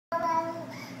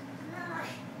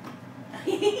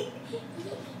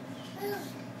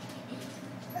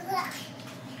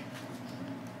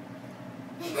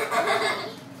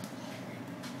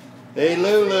Hey,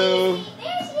 Lulu. There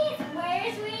she is.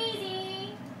 Where's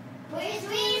Weezy? Where's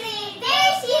Weezy?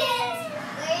 There she is.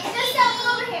 Where's just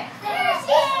over here? There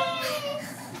she is.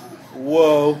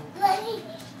 Whoa.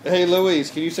 Hey,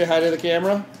 Louise, can you say hi to the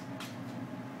camera?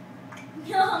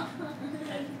 No.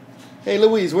 Hey,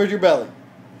 Louise, where's your belly?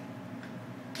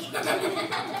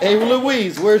 Hey,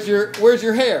 Louise, where's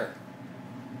your hair?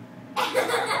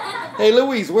 Hey,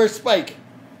 Louise, where's Spike?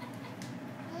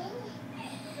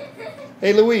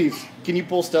 Hey, Louise, can you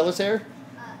pull Stella's hair?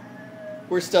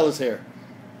 Where's Stella's hair?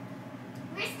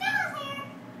 Where's Stella's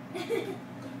hair?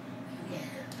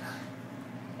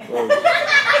 Whoa.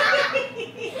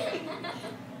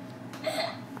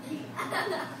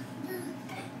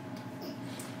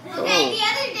 Okay, the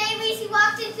other day we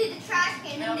walked into the trash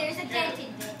can and there's a dent in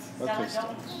it. Okay,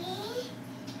 stop.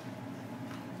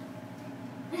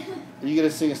 Are you going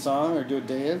to sing a song or do a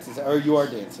dance? Or you are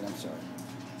dancing, I'm sorry.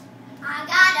 I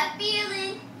got a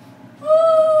feeling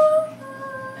ooh,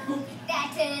 that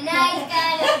tonight's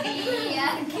gonna be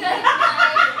a good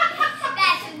night.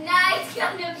 That tonight's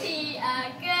gonna be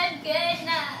a good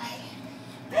night.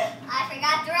 I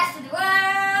forgot the rest of the words.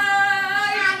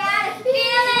 I got a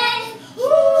feeling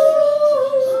ooh,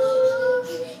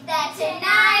 that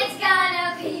tonight's gonna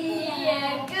be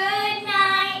a good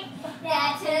night.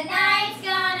 That tonight's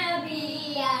gonna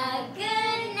be a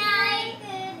good night.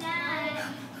 Good night.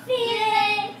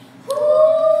 Feeling ooh,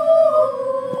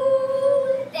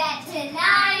 that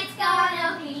tonight's gonna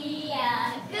be a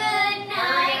good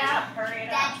night. Hurry it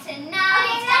up. That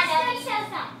tonight's gonna be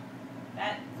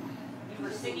That you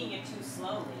were singing it too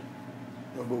slowly.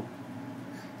 Oh, boo.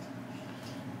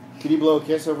 Can you blow a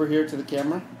kiss over here to the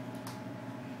camera?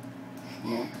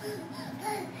 No.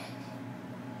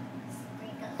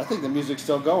 I think the music's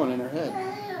still going in her head.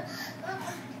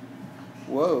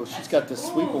 Whoa, she's got the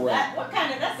sweep Ooh, away.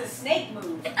 that's a snake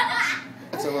move.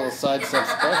 That's a little sidestep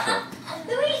special.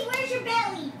 Louise, where's your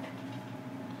belly?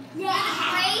 Yeah.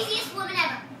 Craziest woman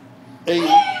ever.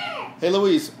 Hey,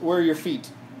 Louise, where are your feet?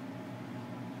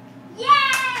 Yeah.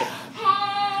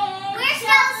 Hey. Where's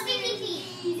Stella's sticky feet?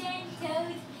 Knees and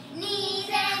toes. Knees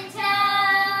and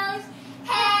toes.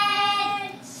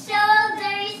 Head,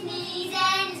 shoulders, knees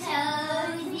and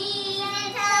toes. Knees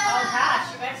and toes. Oh gosh,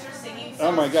 you guys are singing.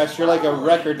 Oh my gosh, you're like a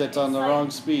record that's on the wrong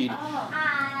speed.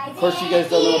 Oh. Of course, you guys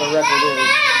don't know what a record is.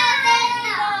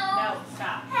 No,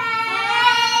 stop.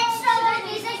 Head, shoulders,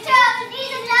 knees and toes.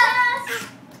 Knees and toes.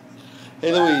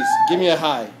 Hey, Louise, give me a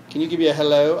hi. Can you give me a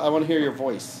hello? I want to hear your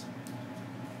voice.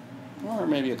 Or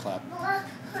maybe a clap.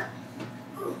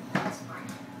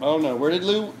 Oh no, where's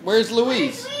Louise? Where's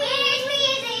Weezy? There she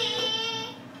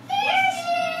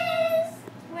is.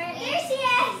 There she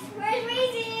is. Where's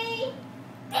Weezy?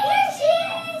 There she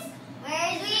is.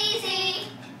 Where's Weezy?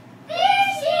 There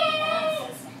she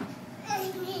is.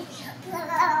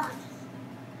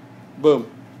 Boom.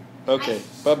 Okay,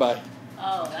 bye-bye.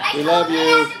 Oh, that's We love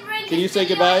you. Can you say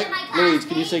goodbye? Louise,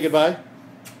 can you say goodbye?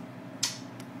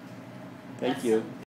 Thank you.